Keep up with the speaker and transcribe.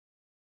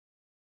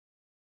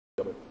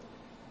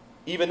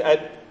even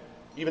at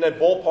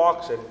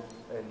ballparks and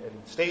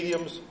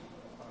stadiums,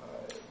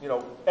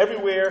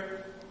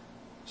 everywhere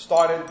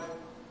started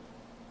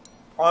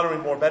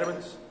honoring more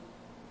veterans,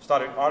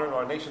 started honoring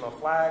our nation, our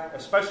flag,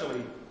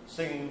 especially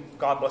singing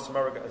God Bless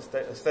America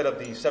instead of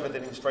the 7th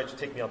inning stretch,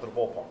 Take Me Out to the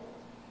Ballpark.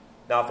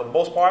 Now, for the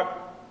most part,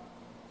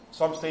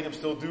 some stadiums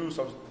still do,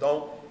 some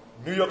don't.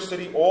 New York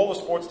City, all the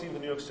sports teams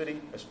in New York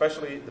City,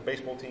 especially the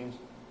baseball teams,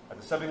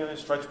 at the 7th inning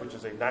stretch, which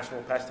is a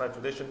national pastime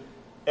tradition,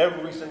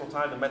 every single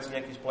time the Mets and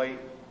Yankees play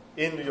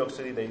in New York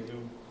City, they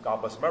do God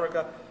Bless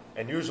America,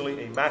 and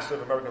usually a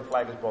massive American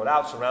flag is brought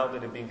out,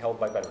 surrounded, and being held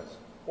by veterans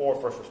or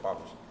first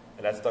responders.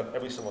 And that's done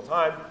every single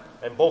time,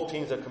 and both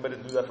teams are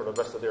committed to do that for the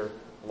rest of their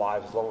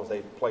lives as long as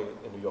they play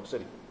in New York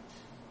City.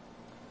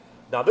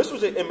 Now, this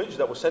was an image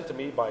that was sent to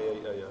me by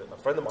a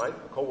friend of mine,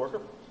 a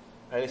co-worker,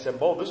 and he said,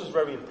 Mo, this is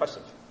very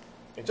impressive.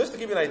 And just to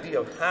give you an idea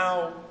of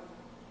how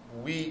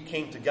we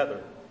came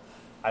together,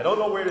 I don't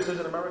know where this is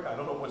in America, I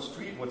don't know what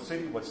street, what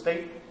city, what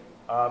state,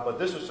 but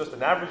this was just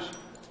an average,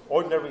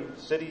 ordinary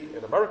city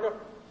in America,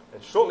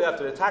 and shortly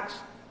after the attacks,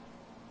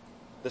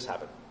 this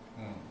happened.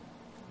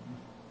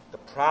 The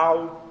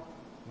proud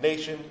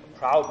nation,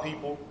 proud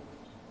people,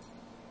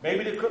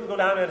 maybe they couldn't go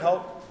down there and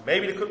help,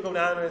 maybe they couldn't go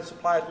down there and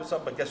supply us with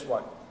something, but guess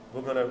what?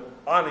 We're going to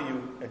honor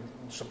you and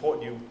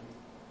support you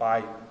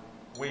by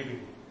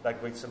waving that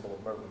great symbol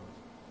of American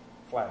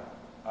flag.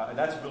 And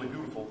that's really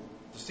beautiful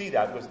to see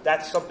that, because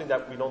that's something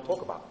that we don't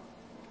talk about.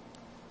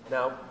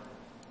 Now,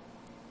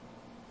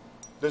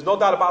 there's no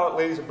doubt about it,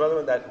 ladies and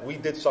brethren, that we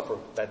did suffer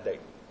that day.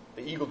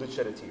 The eagle did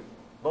shed a tear.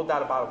 No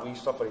doubt about it, we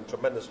suffered a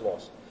tremendous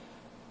loss.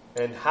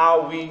 And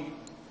how we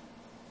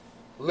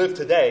live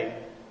today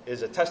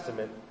is a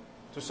testament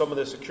to some of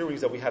the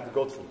securities that we have to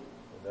go through.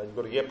 And you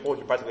go to the airport,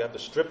 you practically have to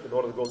strip in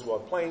order to go to our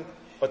plane.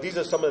 But these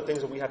are some of the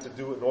things that we have to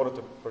do in order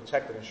to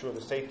protect and ensure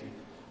the safety.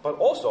 But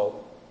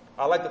also,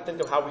 I like to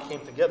think of how we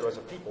came together as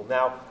a people.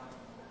 Now,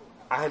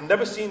 I had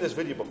never seen this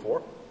video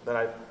before.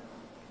 Where's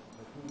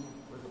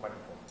the microphone?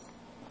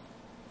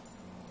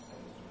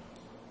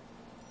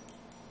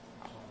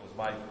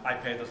 My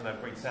iPad doesn't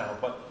have great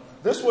sound, but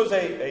this was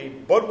a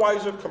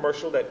Budweiser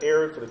commercial that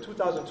aired for the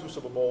 2002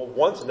 Super Bowl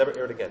once and never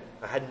aired again.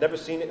 I had never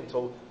seen it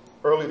until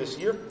early this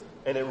year,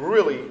 and it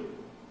really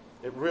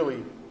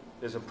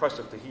is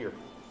impressive to hear.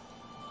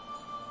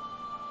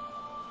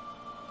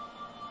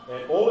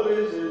 And all it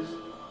is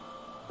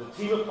the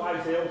team of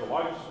Clydesdale, the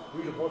largest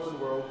breed of horse in the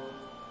world,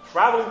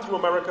 traveling through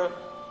America,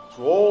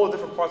 through all the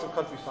different parts of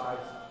the countryside,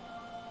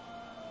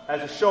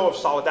 as a show of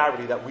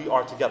solidarity that we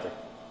are together,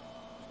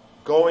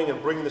 going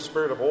and bringing the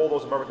spirit of all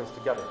those Americans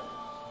together.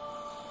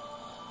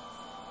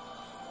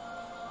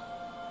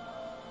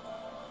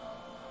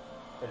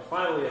 And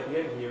finally, at the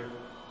end here,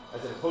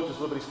 as it approaches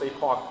Liberty State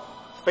Park,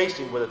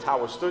 facing where the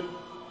tower stood,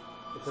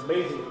 it's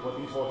amazing what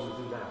these horses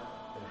do now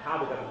and how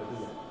they got them to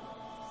do that.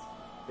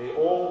 They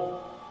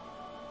all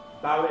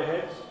bow their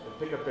heads and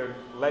pick up their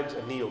legs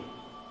and kneel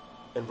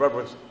in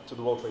reverence to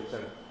the World Trade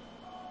Center.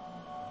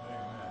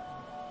 Amen.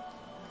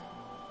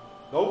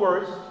 No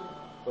words,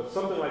 but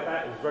something like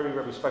that is very,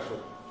 very special.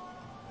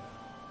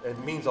 It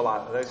means a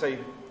lot. And I say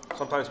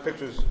sometimes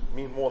pictures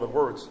mean more than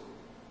words.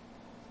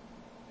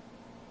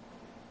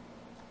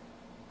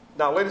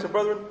 Now, ladies and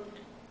brethren,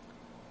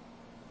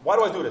 why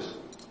do I do this?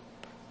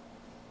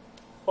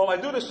 Well, I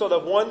do this so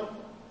that, one,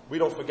 we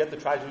don't forget the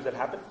tragedies that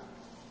happened,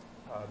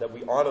 that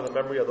we honor the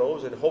memory of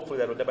those, and hopefully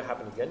that will never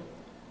happen again.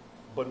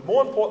 But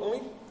more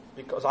importantly,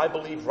 because I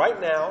believe right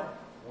now,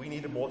 we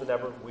need it more than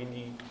ever. We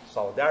need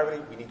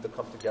solidarity. We need to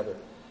come together.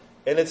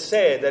 And it's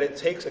said that it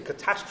takes a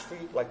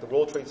catastrophe like the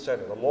World Trade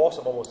Center, the loss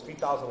of almost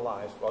 3,000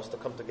 lives, for us to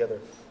come together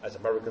as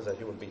Americans, as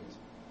human beings.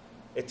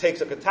 It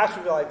takes a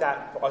catastrophe like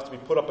that for us to be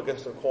put up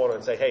against the corner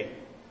and say, hey,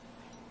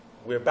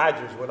 we're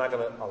badgers. We're not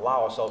going to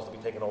allow ourselves to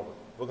be taken over.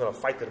 We're going to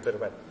fight to the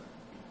bitter end.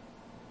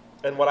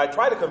 And what I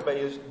try to convey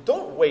is,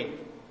 don't wait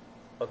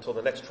until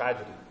the next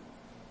tragedy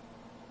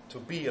to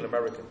be an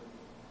American,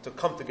 to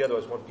come together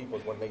as one people,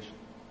 as one nation.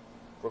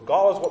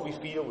 Regardless what we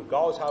feel,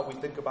 regardless how we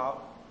think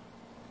about.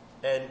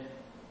 And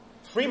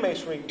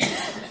Freemasonry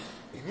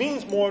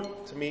means more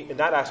to me in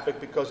that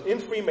aspect, because in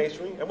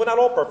Freemasonry, and we're not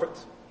all perfect,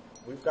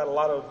 we've got a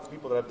lot of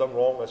people that have done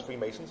wrong as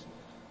Freemasons,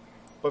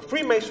 but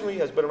Freemasonry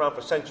has been around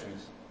for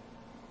centuries.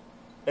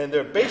 And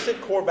their basic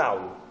core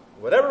value,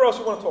 whatever else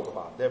you want to talk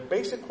about, their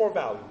basic core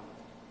value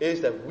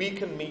is that we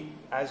can meet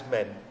as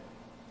men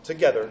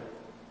together,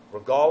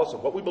 regardless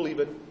of what we believe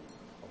in,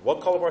 of what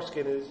color our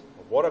skin is,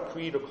 of what our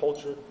creed or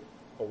culture,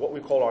 or what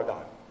we call our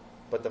God.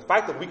 But the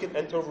fact that we can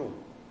enter a room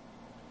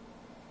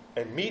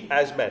and meet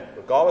as men,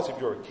 regardless if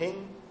you're a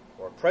king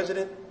or a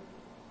president,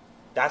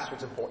 that's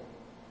what's important.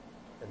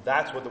 And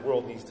that's what the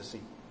world needs to see.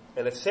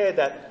 And it's said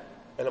that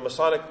in the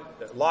Masonic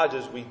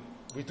lodges, we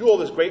do all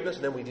this greatness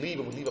and then we leave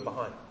it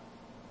behind.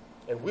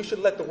 And we should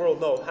let the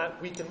world know how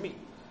we can meet.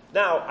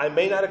 Now, I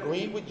may not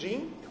agree with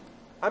Gene.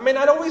 I may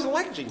not always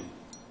like Gene.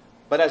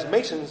 But as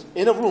Masons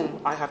in a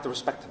room, I have to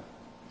respect him.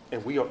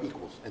 And we are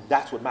equals. And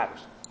that's what matters.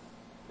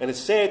 And it's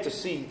sad to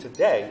see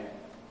today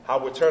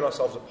how we turn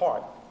ourselves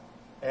apart.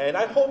 And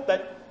I hope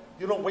that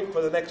you don't wait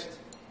for the next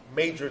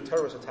major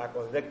terrorist attack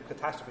or a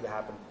catastrophe to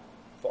happen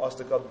for us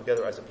to come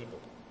together as a people.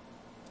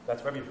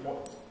 That's very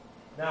important.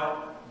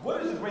 Now,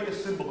 what is the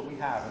greatest symbol that we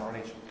have in our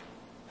nation?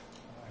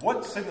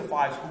 What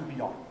signifies who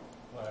we are?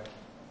 Flag.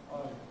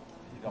 There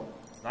you go.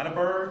 Not a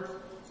bird,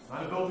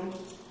 not a building,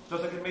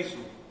 just like in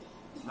Masonry.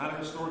 It's not a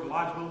historic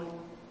lodge building.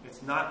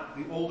 It's not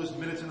the oldest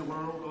minutes in the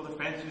world or the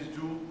fanciest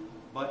jewel,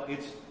 but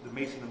it's the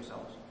Mason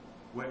themselves.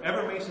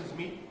 Wherever Masons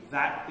meet,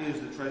 that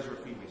is the treasure of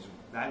Freemasonry.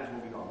 That is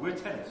what we are. We're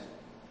tenants.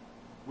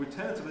 We're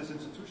tenants of this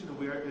institution,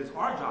 and it is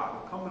our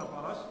job, incumbent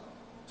upon us,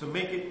 to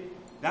make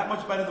it that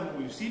much better than what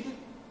we received it,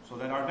 so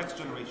that our next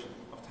generation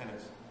of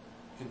tenants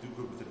can do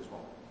good with it as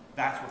well.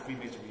 That's what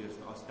Freemasonry is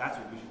to us. That's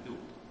what we should do.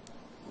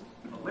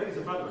 Now, ladies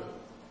and brethren,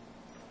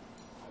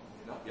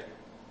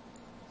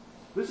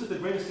 this is the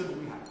greatest symbol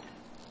we have,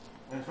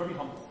 and it's very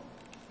humble.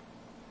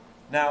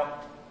 Now,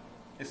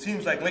 it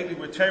seems like lately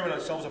we're tearing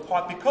ourselves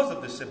apart because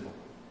of this symbol.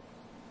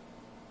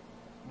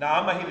 Now,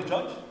 I'm not here to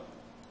judge.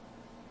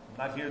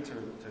 I'm not here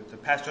to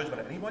pass judgment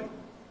on anybody.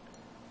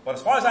 But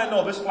as far as I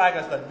know, this flag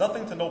has done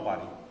nothing to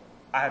nobody.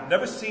 I have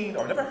never seen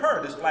or never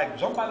heard this flag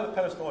jump out of the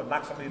pedestal and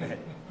knock somebody in the head.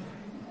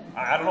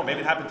 I don't know, maybe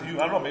it happened to you.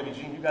 I don't know, maybe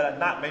Gene, you got a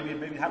knot, maybe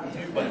it happened to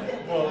you. But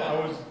well,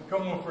 I was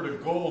coming for the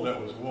goal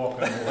that was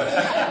walking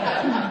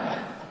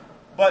away.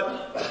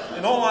 But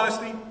in all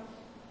honesty,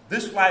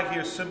 this flag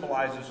here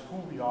symbolizes who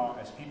we are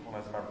as people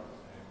and as Americans.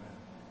 Amen.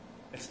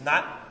 It's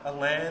not a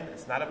land,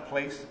 it's not a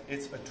place,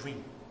 it's a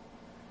dream.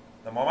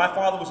 Now, my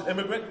father was an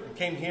immigrant and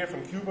came here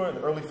from Cuba in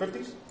the early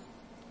 50s,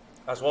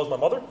 as well as my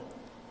mother.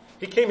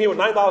 He came here with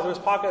 $9 in his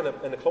pocket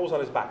and the clothes on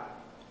his back,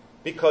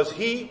 because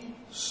he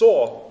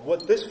saw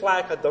what this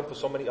flag had done for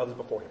so many others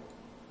before him.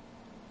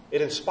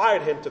 It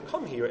inspired him to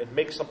come here and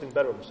make something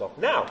better of himself.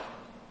 Now,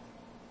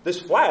 this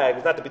flag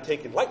is not to be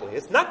taken lightly.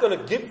 It's not going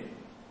to give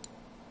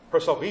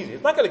herself easy.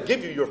 It's not going to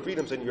give you your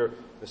freedoms and your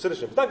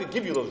citizenship. It's not going to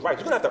give you those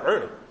rights. You're going to have to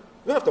earn it.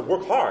 You're going to have to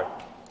work hard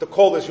to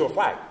call this your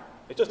flag.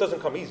 It just doesn't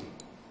come easy.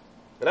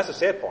 And that's the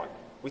sad part.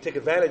 We take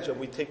advantage and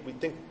we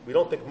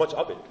don't think much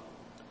of it.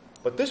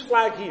 But this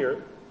flag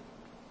here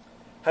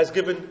has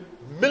given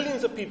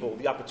millions of people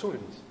the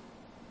opportunities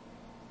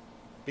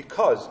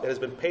because it has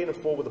been paid in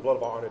full with the blood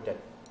of our honored dead.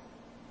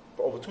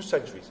 For over 2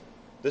 centuries,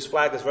 this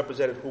flag has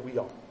represented who we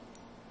are.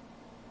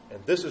 And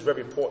this is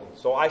very important.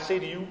 So I say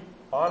to you,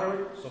 honor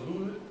it,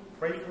 salute it,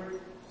 pray for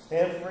it,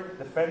 stand for it,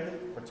 defend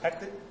it,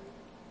 protect it.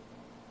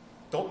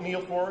 Don't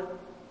kneel for it.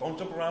 Don't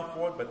jump around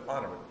for it, but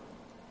honor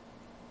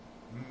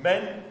it.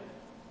 Men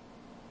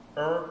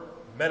are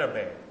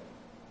bad.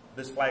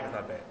 This flag is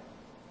not bad.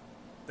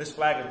 This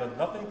flag has done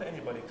nothing to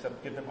anybody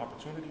except give them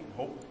opportunity and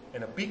hope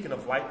and a beacon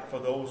of light for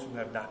those who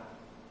have not,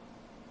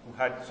 who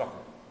had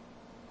suffered.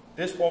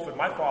 This offered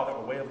my father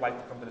a way of life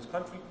to come to this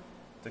country,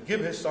 to give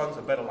his sons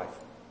a better life.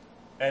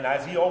 And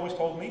as he always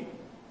told me,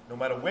 no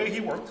matter where he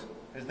worked,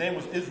 his name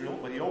was Israel,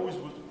 but he always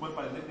went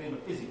by the nickname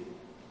of Izzy.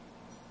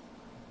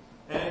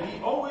 And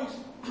he always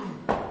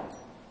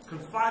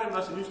confided in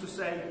us and used to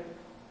say,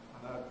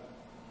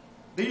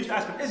 they used to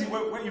ask him, Izzy,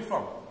 where are you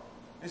from?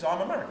 He said,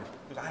 I'm American.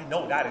 He goes, I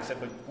know that. He said,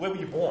 but where were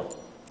you born?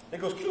 He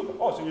goes, Cuba.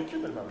 Oh, so you're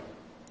Cuban American.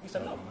 He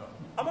said, no,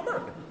 I'm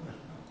American.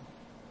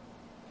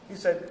 He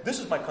said, this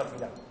is my country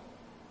now.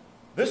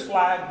 This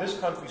flag, this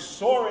country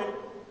saw it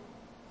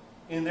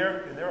in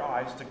their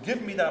eyes to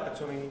give me that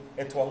opportunity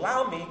and to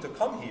allow me to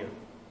come here,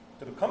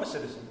 to become a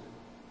citizen,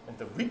 and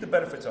to reap the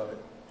benefits of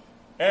it.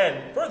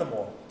 And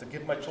furthermore, to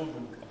give my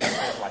children a better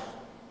way of life.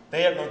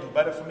 They are going to do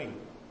better for me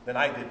than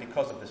I did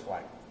because of this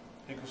flag.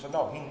 He goes, so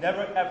no, he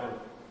never ever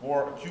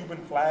wore a Cuban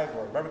flag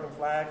or American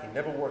flag. He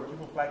never wore a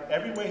Cuban flag.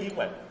 Everywhere he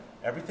went,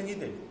 everything he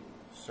did,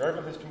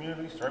 serving his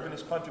community, serving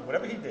his country,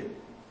 whatever he did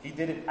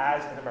it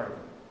as an American.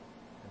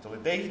 Until the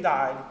day he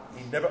died,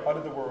 he never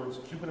uttered the words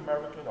Cuban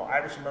American or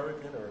Irish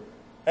American or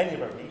any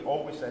American. He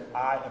always said,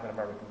 I am an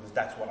American because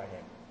that's what I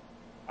am.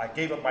 I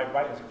gave up my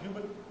right as a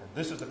Cuban, and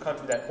this is the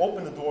country that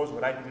opened the doors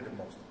when I needed it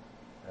most.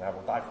 And I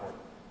will die for it.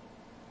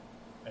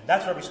 And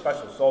that's very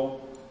special.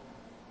 So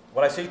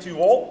what I say to you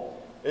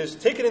all is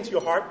take it into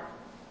your heart,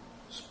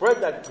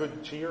 spread that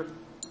good cheer,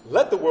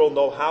 let the world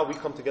know how we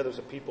come together as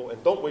a people,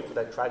 and don't wait for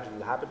that tragedy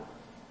to happen.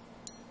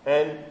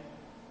 And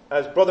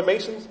as Brother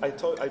Masons,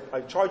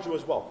 I charge you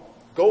as well.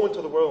 Go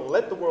into the world and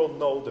let the world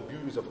know the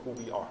beauties of who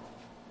we are.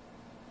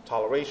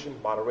 Toleration,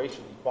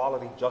 moderation,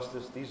 equality,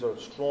 justice, these are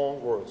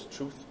strong words.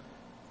 Truth,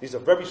 these are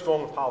very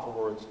strong and powerful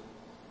words.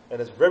 And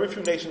there's very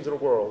few nations in the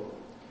world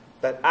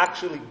that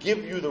actually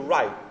give you the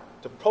right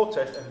to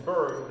protest and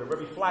burn the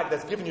very flag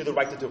that's given you the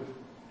right to do.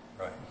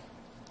 Right.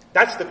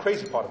 That's the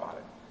crazy part about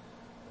it.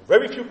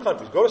 Very few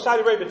countries. Go to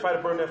Saudi Arabia and try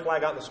to burn their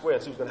flag out in the square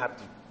and see what's going to happen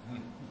to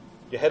you.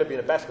 Your head will be in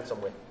a basket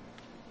somewhere.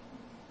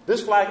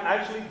 This flag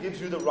actually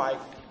gives you the right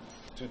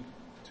to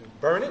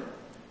burn it,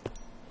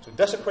 to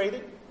desecrate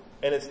it,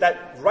 and it's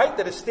that right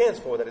that it stands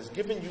for that is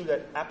giving you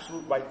that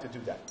absolute right to do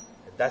that.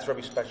 And that's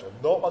very special.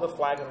 No other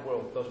flag in the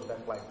world does what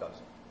that flag does.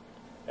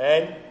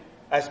 And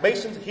as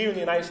Masons here in the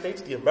United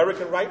States, the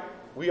American right,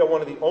 we are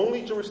one of the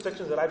only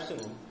jurisdictions that I've seen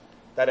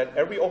that at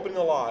every opening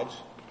of the lodge,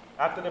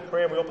 after the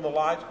prayer we open the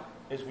lodge,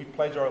 is we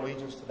pledge our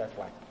allegiance to that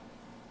flag.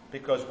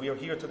 because we are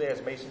here today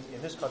as Masons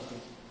in this country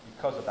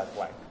because of that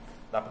flag,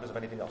 not because of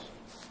anything else.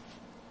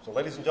 So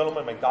ladies and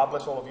gentlemen, may God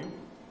bless all of you.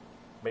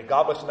 May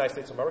God bless the United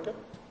States of America.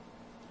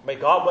 May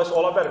God bless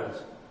all our veterans,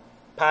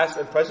 past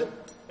and present,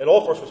 and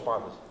all first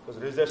responders,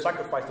 because it is their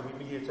sacrifice that we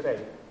be here today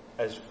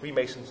as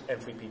Freemasons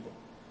and free people.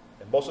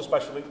 And most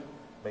especially,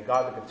 may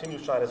God continue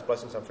to shine His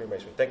blessings on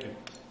Freemasonry. Thank you.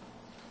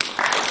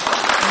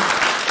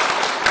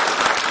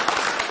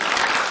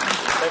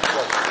 Thank you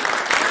all.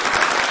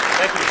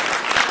 Thank you.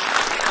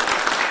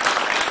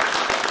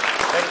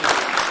 Thank you.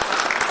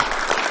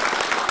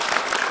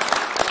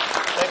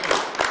 Thank you.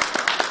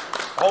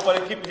 I hope I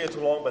didn't keep you here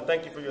too long, but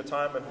thank you for your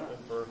time and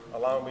for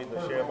allowing me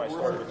to share my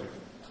story with you.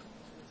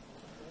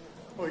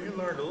 Well, you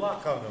learned a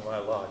lot coming to my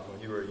lodge when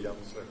you were a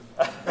youngster.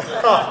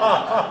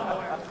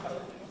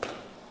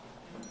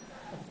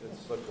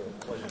 It's such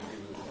a pleasure to be